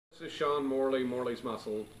This is Sean Morley, Morley's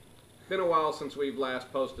Muscle. Been a while since we've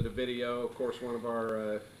last posted a video. Of course, one of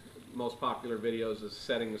our most popular videos is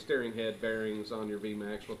setting the steering head bearings on your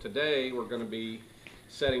Vmax. Well, today we're going to be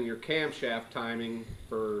setting your camshaft timing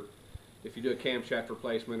for if you do a camshaft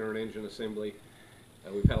replacement or an engine assembly.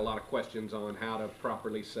 We've had a lot of questions on how to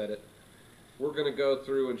properly set it. We're going to go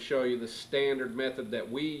through and show you the standard method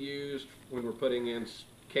that we used when we're putting in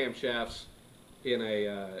camshafts in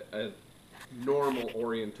a normal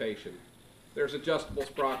orientation. There's adjustable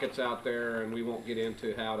sprockets out there, and we won't get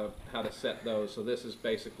into how to set those. So this is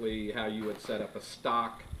basically how you would set up a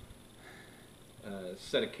stock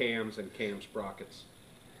set of cams and cam sprockets.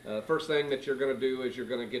 First thing that you're going to do is you're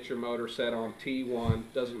going to get your motor set on T1.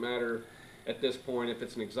 Doesn't matter at this point if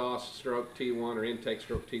it's an exhaust stroke T1 or intake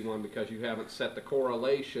stroke T1, because you haven't set the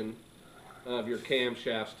correlation of your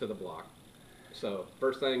camshafts to the block. So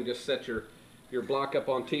first thing, just set your block up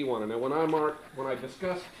on T1. And now when I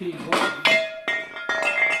discuss T1,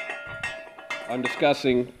 I'm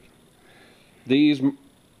discussing these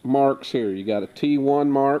marks here. You got a T1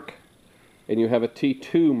 mark and you have a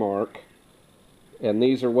T2 mark, and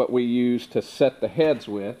these are what we use to set the heads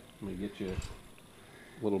with. Let me get you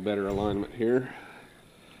a little better alignment here.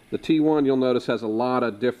 The T1, you'll notice, has a lot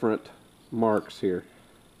of different marks here.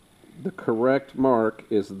 The correct mark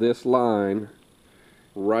is this line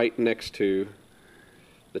right next to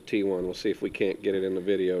the T1. We'll see if we can't get it in the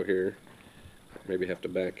video here. Maybe have to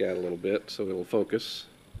back out a little bit so it'll focus.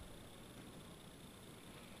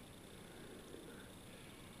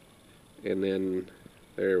 And then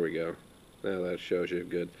there we go. Now that shows you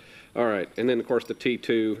good. All right, and then of course the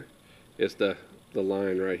T2 is the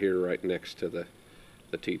line right here, right next to the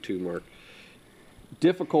T2 mark.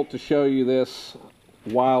 Difficult to show you this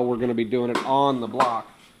while we're going to be doing it on the block.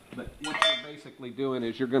 But what you're basically doing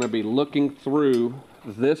is you're going to be looking through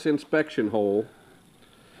this inspection hole,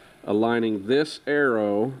 aligning this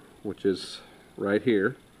arrow, which is right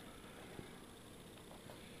here,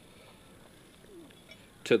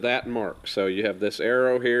 to that mark. So you have this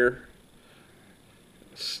arrow here,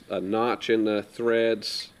 a notch in the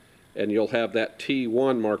threads, and you'll have that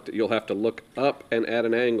T1 mark that you'll have to look up and at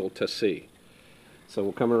an angle to see. So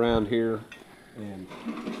we'll come around here and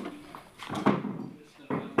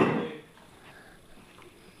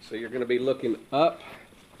so you're going to be looking up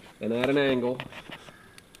and at an angle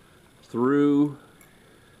through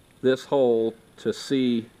this hole to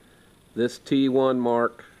see this T1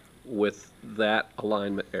 mark with that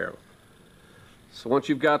alignment arrow. So once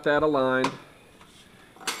you've got that aligned,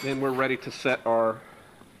 then we're ready to set our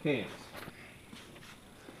cams.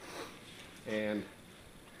 And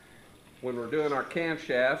when we're doing our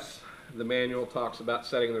camshafts, the manual talks about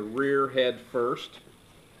setting the rear head first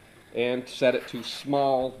and set it to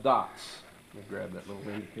small dots. Let me grab that little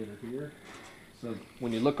indicator here. So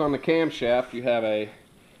when you look on the camshaft, you have a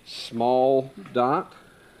small dot,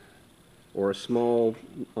 or a small,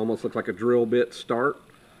 almost looks like a drill bit start,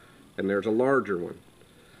 and there's a larger one.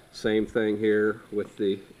 Same thing here with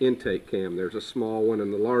the intake cam. There's a small one,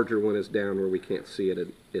 and the larger one is down where we can't see it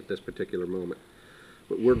at this particular moment.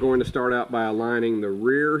 But we're going to start out by aligning the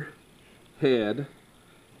rear head,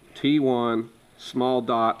 T1, small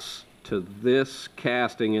dots, to this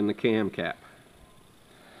casting in the cam cap.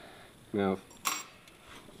 Now,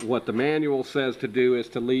 what the manual says to do is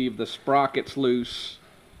to leave the sprockets loose,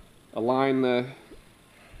 align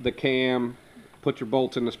the cam, put your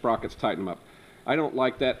bolts in the sprockets, tighten them up. I don't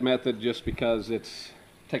like that method just because it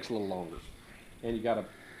takes a little longer, and you got to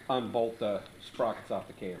unbolt the sprockets off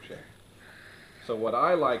the camshaft. So what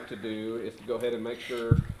I like to do is to go ahead and make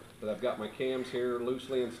sure that I've got my cams here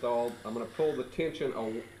loosely installed. I'm going to pull the tension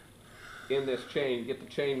in this chain, get the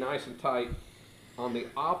chain nice and tight on the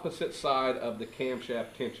opposite side of the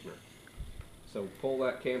camshaft tensioner. So pull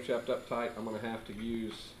that camshaft up tight. I'm going to have to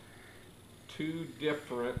use two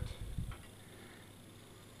different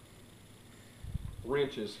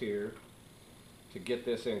wrenches here to get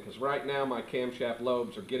this in, because right now my camshaft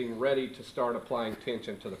lobes are getting ready to start applying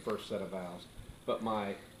tension to the first set of valves, but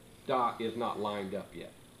my dot is not lined up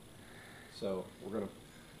yet. So we're going to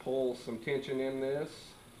pull some tension in this,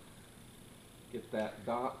 get that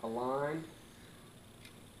dot aligned,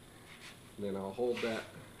 and then I'll hold that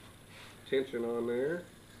tension on there.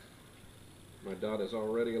 My dot is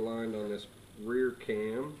already aligned on this rear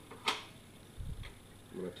cam.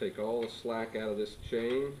 I'm going to take all the slack out of this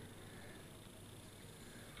chain,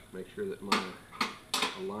 make sure that my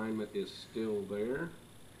alignment is still there.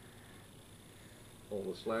 Pull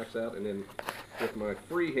the slacks out, and then with my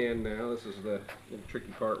free hand now, this is the little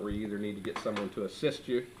tricky part where you either need to get someone to assist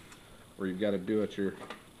you or you've got to do it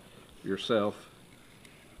yourself.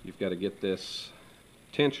 You've got to get this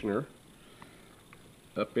tensioner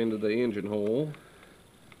up into the engine hole.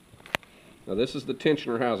 Now this is the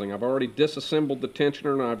tensioner housing. I've already disassembled the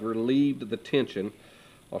tensioner and I've relieved the tension.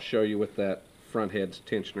 I'll show you with that front head's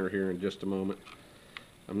tensioner here in just a moment.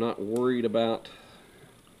 I'm not worried about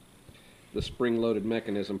the spring-loaded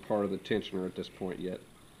mechanism part of the tensioner at this point yet.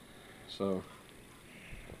 So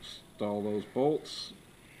install those bolts,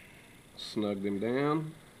 snug them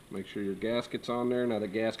down, make sure your gasket's on there. Now the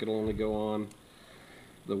gasket will only go on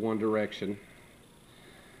the one direction.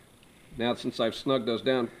 Now since I've snugged those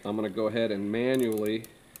down, I'm going to go ahead and manually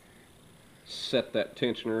set that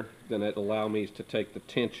tensioner. Then it'll allow me to take the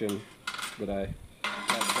tension that I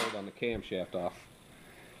had to hold on the camshaft off.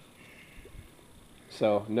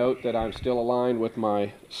 So note that I'm still aligned with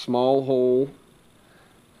my small hole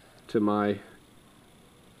to my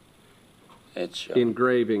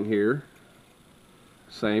engraving here.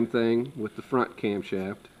 Same thing with the front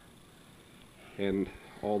camshaft. And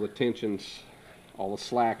all the tensions, all the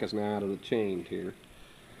slack is now out of the chain here.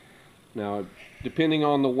 Now, depending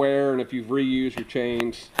on the wear and if you've reused your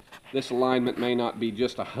chains, this alignment may not be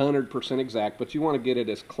just 100% exact, but you want to get it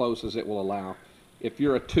as close as it will allow. If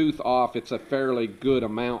you're a tooth off, it's a fairly good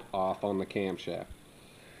amount off on the camshaft.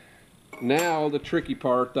 Now, the tricky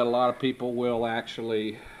part that a lot of people will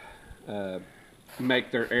actually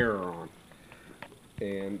make their error on.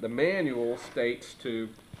 And the manual states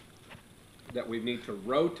that we need to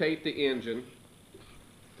rotate the engine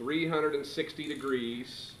 360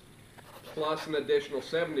 degrees plus an additional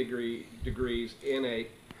 70 degrees in a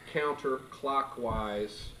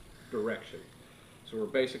counterclockwise direction. So we're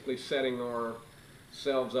basically setting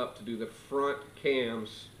ourselves up to do the front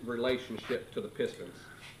cam's relationship to the pistons.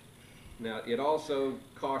 Now it also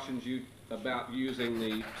cautions you about using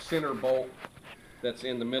the center bolt that's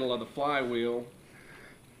in the middle of the flywheel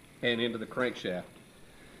and into the crankshaft.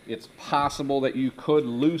 It's possible that you could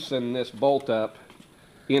loosen this bolt up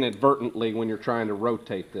inadvertently when you're trying to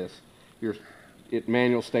rotate this.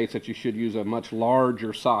 Manual states that you should use a much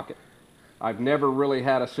larger socket. I've never really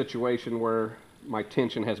had a situation where my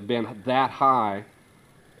tension has been that high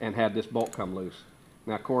and had this bolt come loose.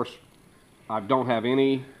 Now of course I don't have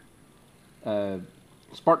any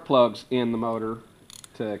spark plugs in the motor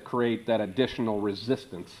to create that additional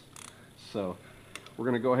resistance. So we're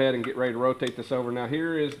going to go ahead and get ready to rotate this over. Now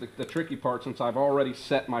here is the tricky part, since I've already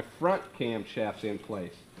set my front camshafts in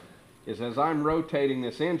place, is as I'm rotating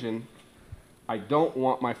this engine, I don't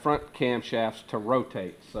want my front camshafts to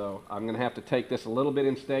rotate. So I'm going to have to take this a little bit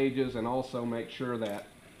in stages and also make sure that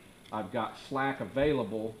I've got slack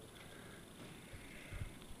available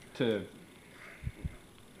to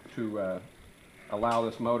allow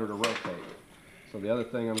this motor to rotate. So the other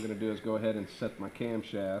thing I'm going to do is go ahead and set my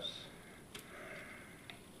camshafts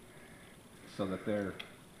so that they're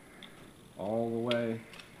all the way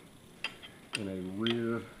in a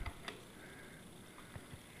rear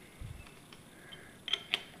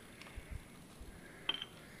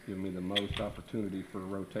give me the most opportunity for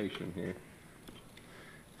rotation here.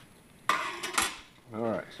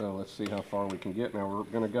 Alright, so let's see how far we can get. Now we're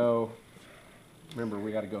going to go, remember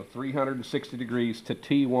we got to go 360 degrees to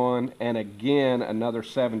T1 and again another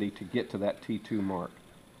 70 to get to that T2 mark.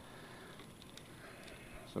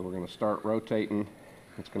 So we're going to start rotating.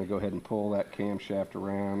 It's going to go ahead and pull that camshaft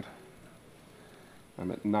around. I'm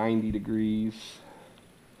at 90 degrees.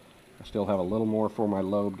 I still have a little more before my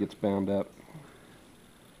lobe gets bound up.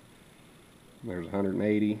 There's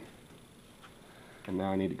 180. And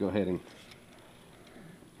now I need to go ahead and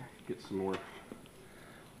get some more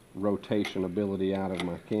rotation ability out of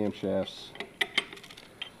my camshafts.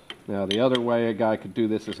 Now the other way a guy could do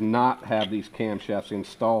this is not have these camshafts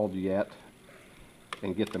installed yet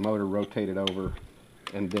and get the motor rotated over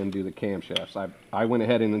and then do the camshafts. I went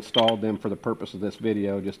ahead and installed them for the purpose of this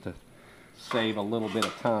video just to save a little bit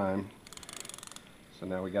of time. So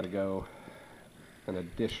now we got to go an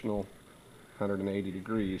additional 180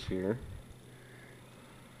 degrees here.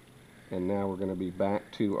 And now we're going to be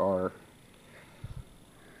back to our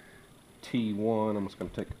T1. I'm just going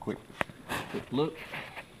to take a quick look.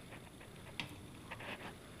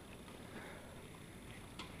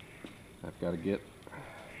 I've got to get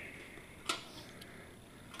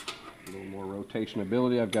a little more rotation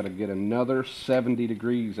ability. I've got to get another 70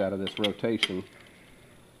 degrees out of this rotation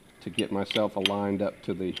to get myself aligned up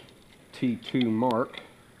to the T2 mark.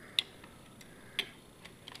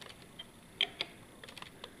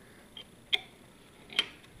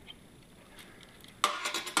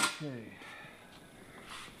 Okay,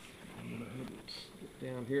 I'm going to go ahead and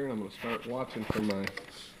get down here and I'm going to start watching for my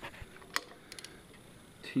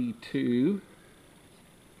T2.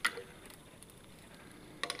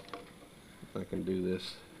 I can do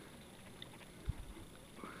this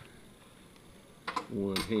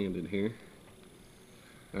one-handed here.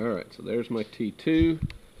 Alright, so there's my T2.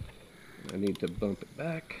 I need to bump it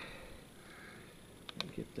back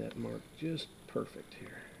and get that mark just perfect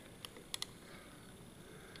here.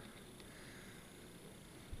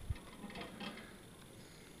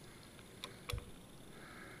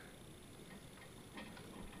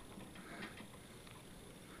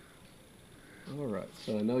 Alright,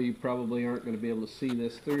 so I know you probably aren't going to be able to see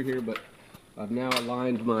this through here, but I've now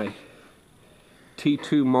aligned my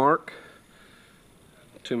T2 mark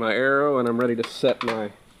to my arrow, and I'm ready to set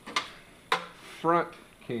my front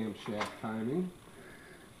camshaft timing.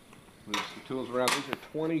 Move some tools around. These are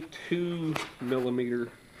 22 millimeter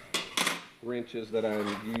wrenches that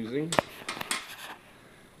I'm using.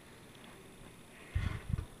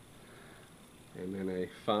 And then a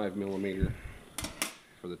 5 millimeter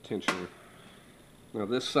for the tensioner. Now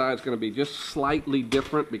this side's going to be just slightly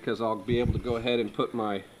different because I'll be able to go ahead and put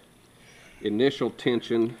my initial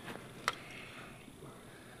tension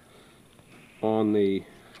on the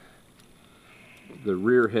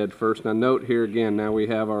rear head first. Now note here again, now we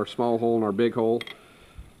have our small hole and our big hole.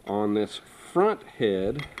 On this front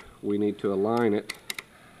head, we need to align it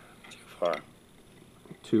too far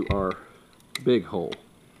to our big hole.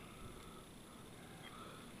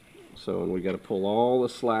 So we got to pull all the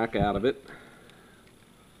slack out of it.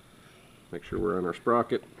 Make sure we're on our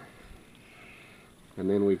sprocket. And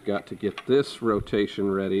then we've got to get this rotation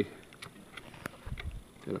ready.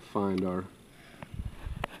 Got to find our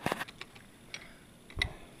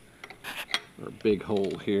big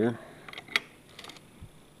hole here.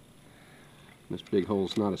 This big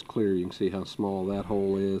hole's not as clear. You can see how small that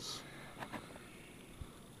hole is.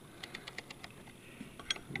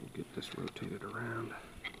 We'll get this rotated around.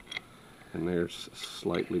 And there's a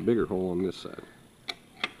slightly bigger hole on this side.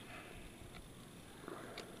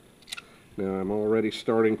 Now I'm already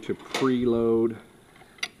starting to preload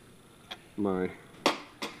my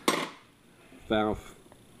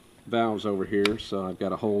valves over here, so I've got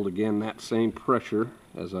to hold again that same pressure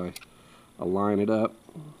as I align it up.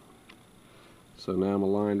 So now I'm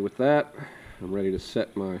aligned with that. I'm ready to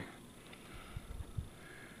set my,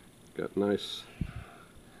 got nice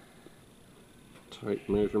tight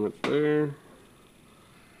measurement there.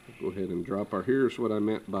 Go ahead and drop our, here's what I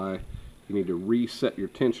meant by you need to reset your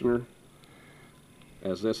tensioner.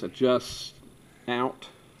 As this adjusts out,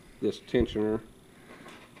 this tensioner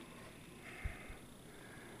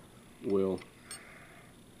will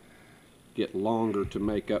get longer to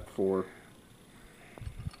make up for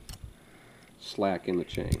slack in the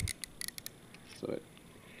chain. So it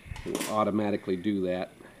will automatically do that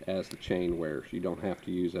as the chain wears. You don't have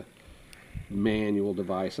to use a manual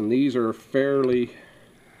device. And these are fairly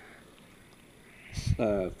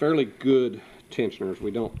good tensioners.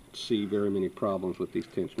 We don't see very many problems with these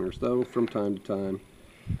tensioners, though from time to time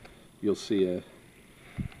you'll see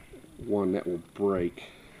one that will break,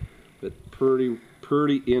 but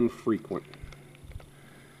pretty infrequent.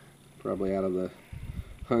 Probably out of the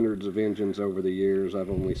hundreds of engines over the years, I've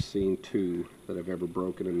only seen 2 that have ever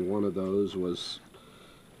broken, and one of those was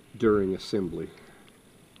during assembly.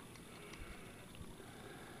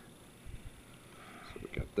 So we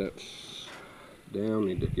got that down,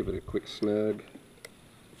 need to give it a quick snug.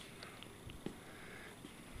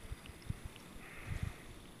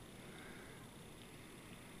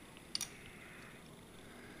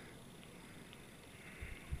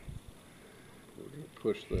 We're going to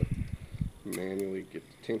push the, manually get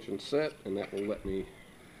the tension set, and that will let me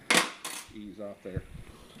ease off there.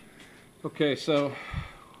 Okay, so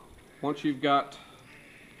once you've got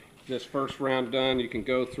this first round done, you can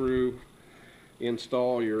go through,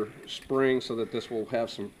 install your spring so that this will have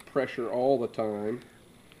some pressure all the time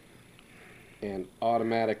and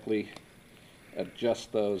automatically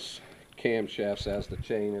adjust those camshafts as the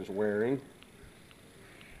chain is wearing.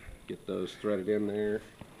 Get those threaded in there.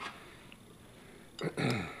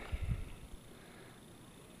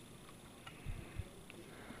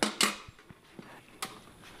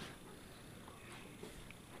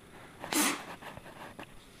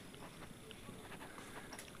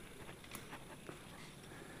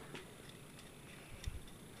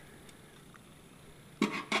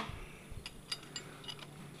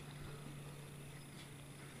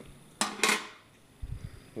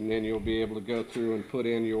 And then you'll be able to go through and put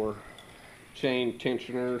in your chain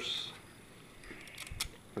tensioners,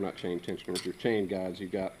 or not chain tensioners, your chain guides.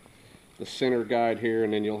 You've got the center guide here,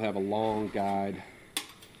 and then you'll have a long guide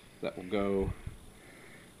that will go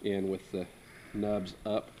in with the nubs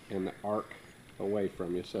up and the arc away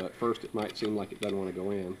from you. So at first it might seem like it doesn't want to go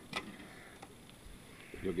in.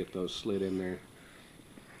 you'll get those slid in there.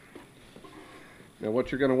 Now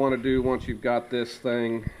what you're going to want to do once you've got this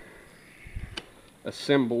thing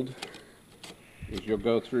assembled is you'll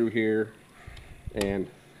go through here and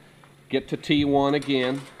get to T1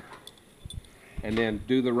 again, and then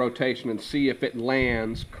do the rotation and see if it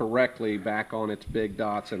lands correctly back on its big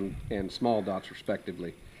dots and small dots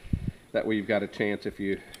respectively. That way you've got a chance, if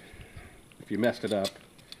you messed it up,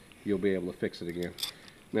 you'll be able to fix it again.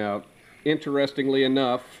 Now, interestingly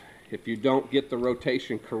enough, if you don't get the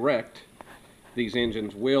rotation correct, these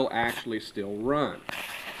engines will actually still run.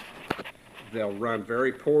 They'll run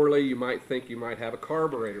very poorly. You might think you might have a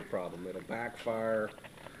carburetor problem. It'll backfire,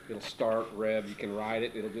 it'll start, rev, you can ride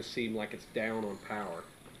it, it'll just seem like it's down on power.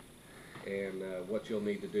 And what you'll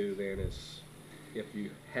need to do then is, if you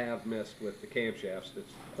have messed with the camshafts,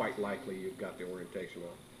 it's quite likely you've got the orientation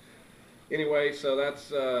off. Anyway, so that's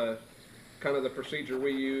kind of the procedure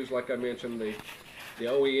we use. Like I mentioned, the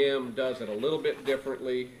OEM does it a little bit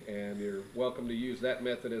differently, and you're welcome to use that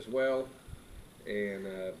method as well. And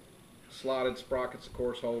slotted sprockets, of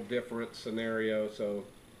course, hold different scenarios, so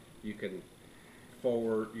you can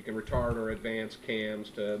retard or advance cams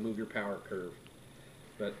to move your power curve.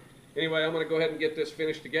 But anyway, I'm going to go ahead and get this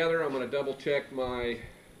finished together. I'm going to double check my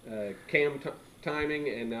cam timing,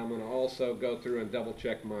 and I'm going to also go through and double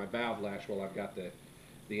check my valve lash while I've got the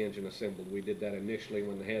engine assembled. We did that initially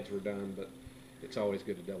when the heads were done, but it's always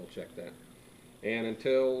good to double check that. And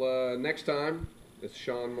until next time, it's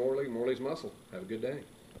Sean Morley, Morley's Muscle. Have a good day.